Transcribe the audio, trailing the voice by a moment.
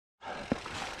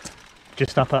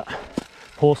just up at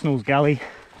Horsnells Gully,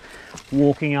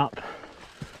 walking up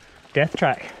Death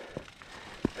Track,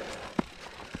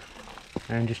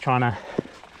 and just trying to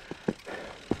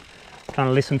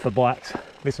listen for bikes,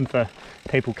 listen for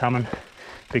people coming,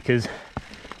 because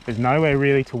there's nowhere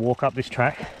really to walk up this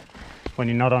track when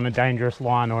you're not on a dangerous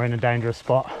line or in a dangerous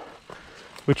spot,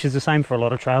 which is the same for a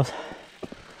lot of trails,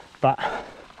 but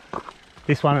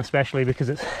this one especially, because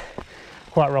it's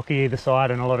quite rocky either side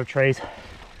and a lot of trees,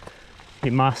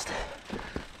 you must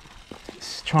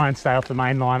try and stay off the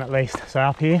main line at least. So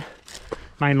up here,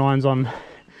 main line's on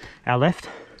our left,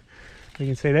 you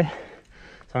can see there,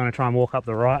 so I'm going to try and walk up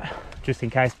the right just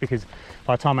in case, because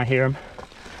by the time I hear them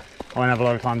I won't have a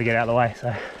lot of time to get out of the way.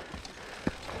 So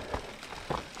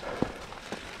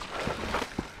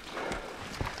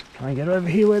try and get over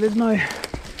here where there's no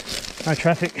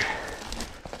traffic.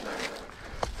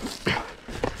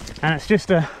 And it's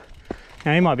just you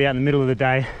know, you might be out in the middle of the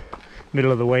day,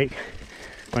 middle of the week,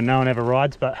 when no one ever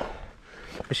rides, but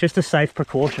it's just a safe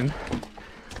precaution,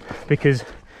 because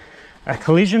a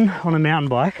collision on a mountain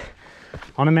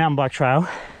bike trail,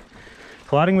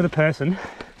 colliding with a person,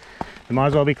 it might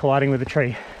as well be colliding with a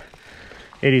tree.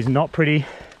 It is not pretty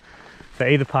for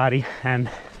either party, and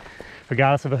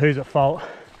regardless of who's at fault,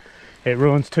 it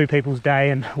ruins two people's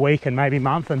day and week and maybe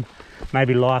month and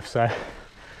maybe life. So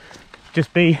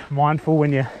just be mindful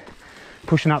when you're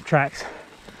pushing up tracks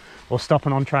or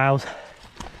stopping on trails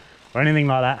or anything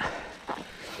like that.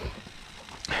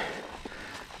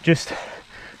 Just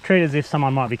treat it as if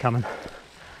someone might be coming.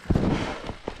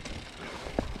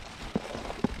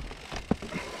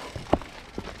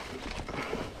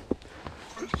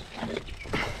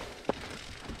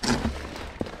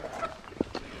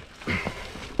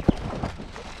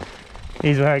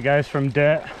 Here's where it goes from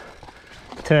dirt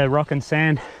to rock and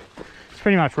sand. It's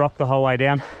pretty much rock the whole way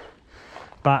down,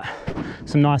 but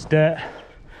some nice dirt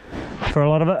for a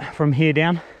lot of it from here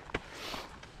down.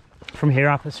 From here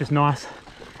up it's just nice,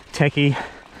 techie,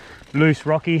 loose,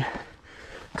 rocky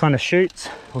kind of shoots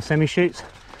or semi-shoots.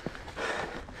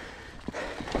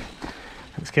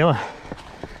 It's killer.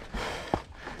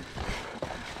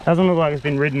 Doesn't look like it's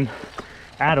been ridden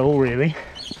at all really.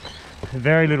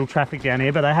 Very little traffic down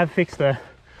here, but they have fixed the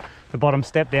bottom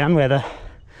step down where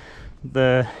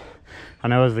the I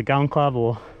know it was the gun club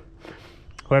or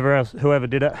whoever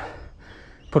did it,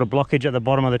 put a blockage at the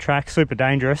bottom of the track. Super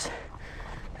dangerous.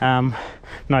 No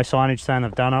signage saying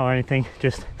they've done it or anything,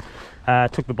 just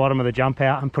took the bottom of the jump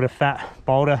out and put a fat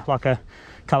boulder, like a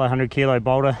couple 100-kilo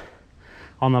boulder,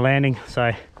 on the landing,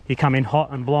 so you come in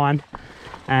hot and blind,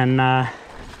 and yeah,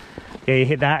 you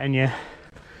hit that and you're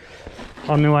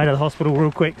on the way to the hospital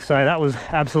real quick. So that was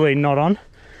absolutely not on.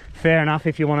 Fair enough,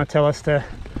 if you want to tell us to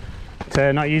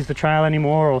not use the trail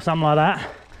anymore or something like that,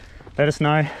 let us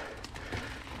know.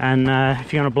 And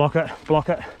if you're going to block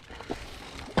it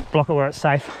where it's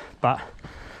safe. But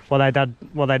what they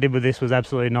did with this was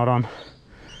absolutely not on.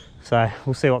 So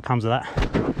we'll see what comes of that.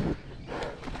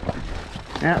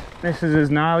 Yeah, this is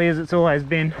as gnarly as it's always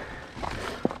been.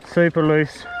 Super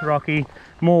loose, rocky,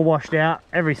 more washed out.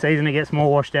 Every season it gets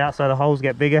more washed out, so the holes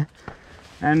get bigger.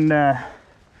 And yeah,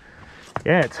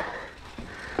 it's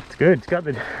good. It's got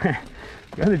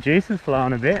the juices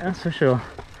flowing a bit, that's for sure.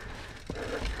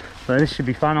 So this should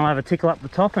be fun. I'll have a tickle up the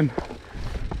top and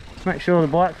make sure the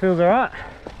bike feels alright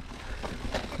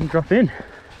and drop in.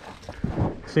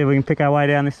 See if we can pick our way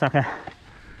down this sucker.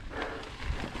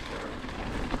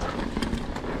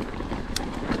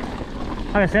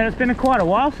 Like I said, it's been quite a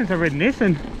while since I've ridden this,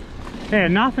 and yeah,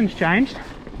 nothing's changed.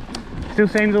 Still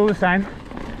seems all the same.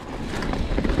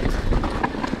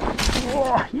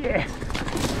 Oh, yes!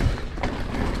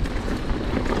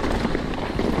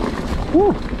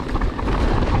 Woo!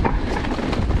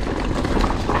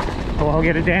 Oh, I'll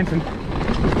get it dancing.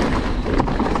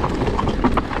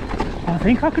 I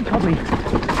think I could probably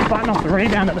button off the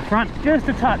rebound at the front just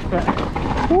a touch, but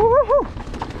woo-hoo!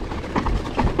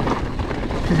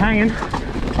 She's hanging.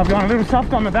 I've gone a little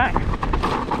soft on the back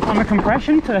on the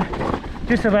compression to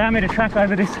just allow me to track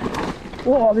over this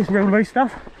real loose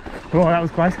stuff. Oh, that was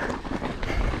close.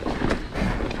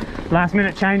 Last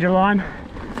minute change of line.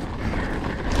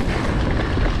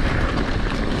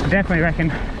 Definitely reckon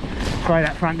slow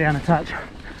that front down a touch.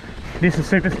 This is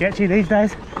super sketchy these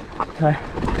days, so I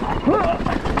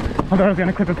thought I was going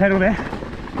to clip a pedal there.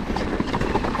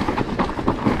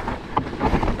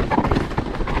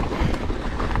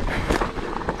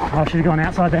 Oh, I should have gone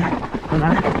outside there. Oh,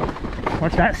 no.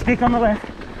 Watch that stick on the left.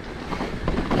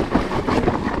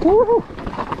 Woohoo!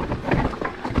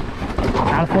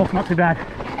 Out of fork, not too bad.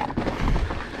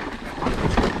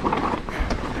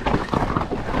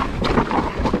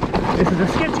 This is a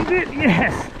sketchy bit,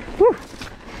 yes! Woo.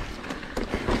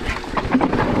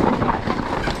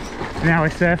 Now we're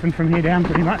surfing from here down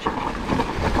pretty much.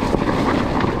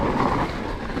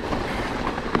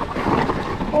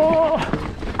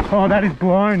 Oh, that is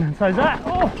blown, and so is that.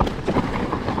 Oh,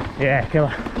 yeah,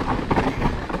 killer.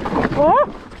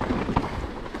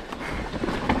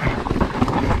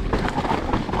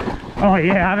 Oh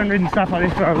yeah, I haven't ridden stuff like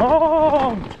this for a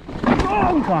long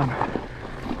time.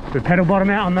 We pedal bottom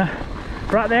out on the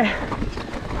right there.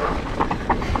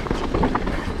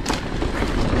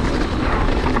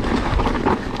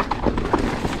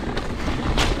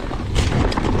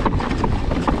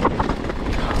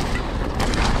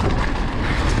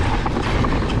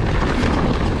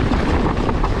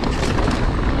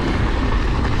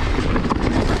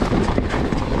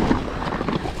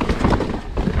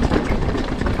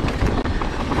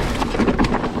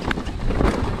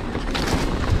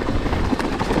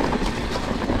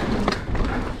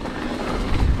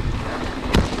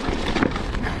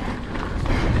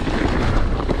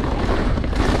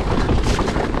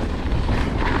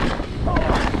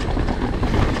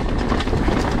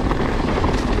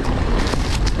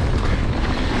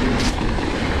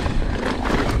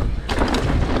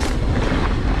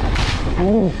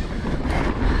 Oh,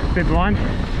 bit blind.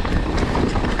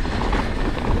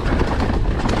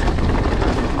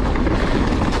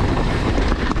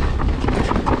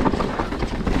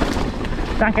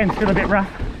 Back end's still a bit rough.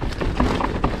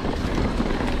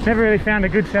 Never really found a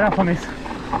good setup on this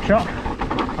shot.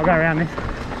 I'll go around this.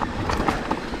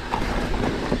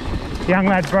 Young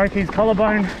lad broke his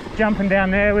collarbone jumping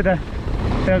down there with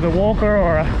there was a walker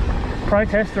or a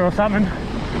protester or something,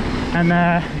 and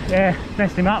yeah,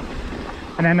 messed him up.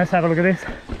 And then let's have a look at this.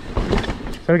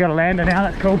 So we got a lander now,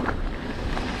 that's cool.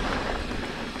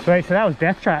 Sweet, so that was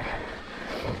Death Track.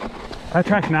 That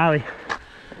track's gnarly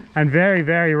and very,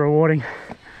 very rewarding.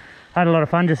 I had a lot of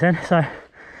fun just then, so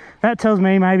that tells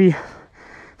me maybe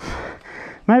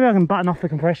I can button off the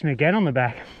compression again on the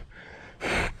back.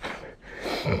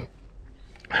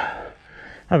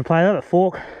 Have a play of that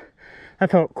fork.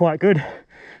 That felt quite good.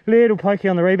 Little pokey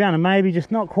on the rebound and maybe just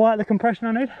not quite the compression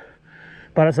I need.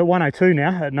 But it's at 102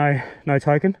 now at no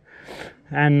token,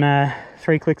 and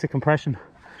 3 clicks of compression.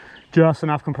 Just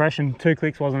enough compression. 2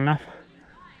 clicks wasn't enough.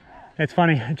 It's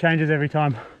funny, it changes every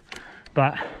time,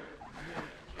 but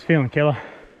it's feeling killer.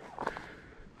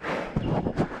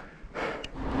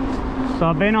 So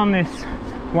I've been on this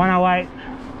 108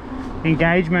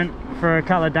 engagement for a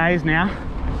couple of days now.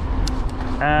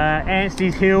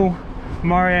 Anstey's Hill,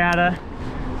 Moriata,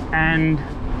 and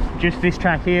just this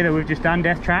track here that we've just done,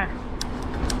 Death Track.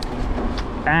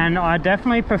 And I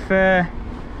definitely prefer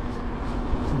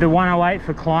the 108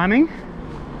 for climbing.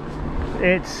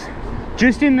 It's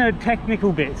just in the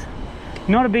technical bits,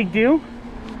 not a big deal,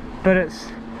 but it's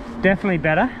definitely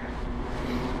better.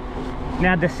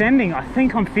 Now descending, I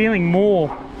think I'm feeling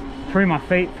more through my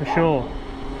feet for sure.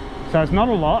 So it's not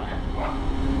a lot,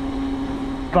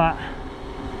 but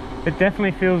it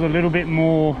definitely feels a little bit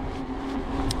more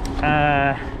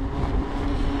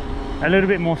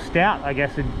stout, I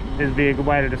guess would be a good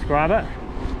way to describe it.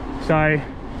 So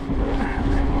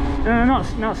not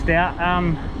stout,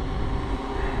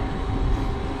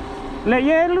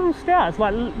 yeah, a little stout. It's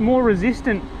like more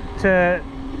resistant to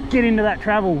get into that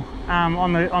travel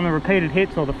on the repeated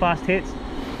hits or the fast hits.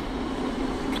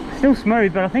 Still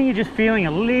smooth, but I think you're just feeling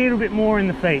a little bit more in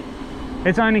the feet.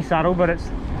 It's only subtle, but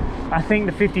I think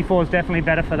the 54 is definitely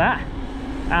better for that.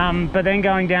 But then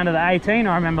going down to the 18,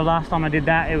 I remember last time I did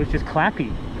that, it was just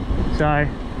clappy. So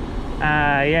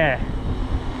yeah,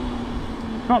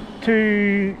 I'm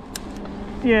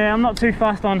not too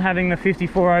fussed on having the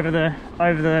 54 over the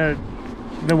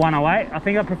 108. I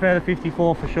think I prefer the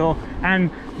 54 for sure. And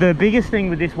the biggest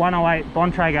thing with this 108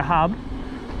 Bontrager hub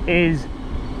is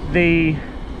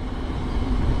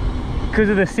because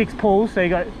of the 6 pulls, so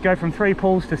you go from 3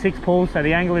 pulls to 6 pulls, so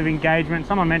the angle of engagement,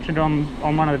 someone mentioned on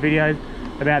one of the videos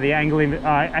about the angle,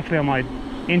 actually on my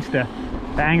Insta,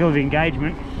 the angle of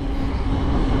engagement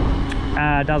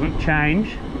doesn't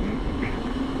change.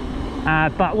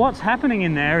 But what's happening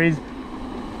in there is,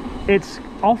 it's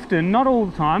often, not all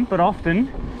the time, but often,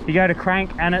 you go to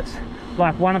crank and it's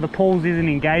like one of the pulls isn't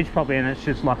engaged properly and it's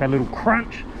just like a little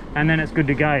crunch and then it's good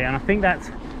to go. And I think that's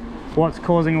what's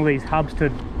causing all these hubs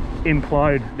to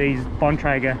implode, these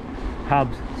Bontrager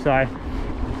hubs. So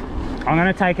I'm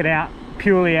going to take it out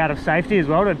purely out of safety as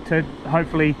well, to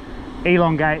hopefully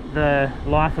elongate the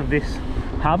life of this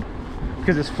hub,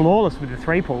 because it's flawless with the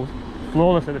 3 pulls,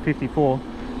 flawless at the 54,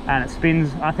 and it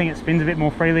spins. I think it spins a bit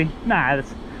more freely. Nah,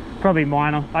 that's probably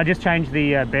minor. I just changed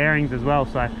the bearings as well,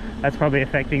 so that's probably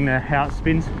affecting how it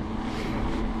spins.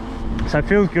 So it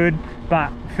feels good,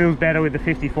 but feels better with the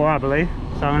 54, I believe.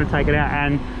 So I'm going to take it out,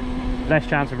 and less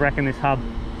chance of wrecking this hub.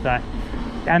 So,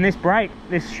 and this brake,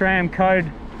 this SRAM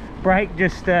code brake,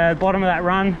 just bottom of that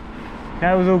run,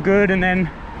 that was all good, and then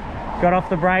got off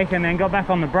the brake and then got back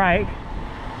on the brake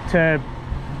to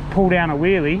pull down a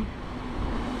wheelie,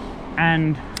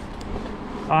 and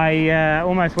I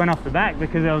almost went off the back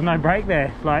because there was no brake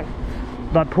there. Like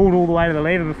pulled all the way to the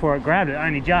lever before it grabbed it.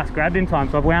 Only just grabbed in time,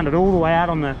 so I've wound it all the way out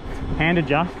on the hand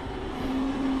adjust,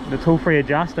 the tool-free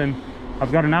adjust, and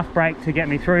I've got enough brake to get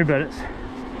me through, but it's,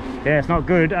 yeah, it's not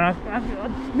good. And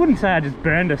I wouldn't say I just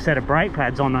burned a set of brake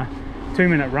pads on a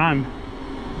 2-minute run,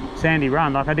 sandy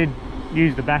run. Like I did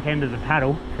use the back end of the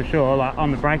paddle for sure, like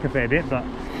on the brake a fair bit, but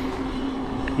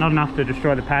not enough to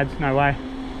destroy the pads, no way.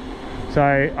 So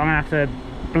I'm gonna have to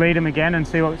bleed them again and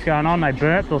see what's going on. They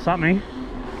burped or something.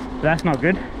 That's not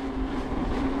good.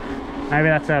 Maybe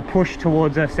that's a push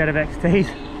towards a set of XTs.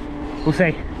 We'll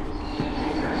see.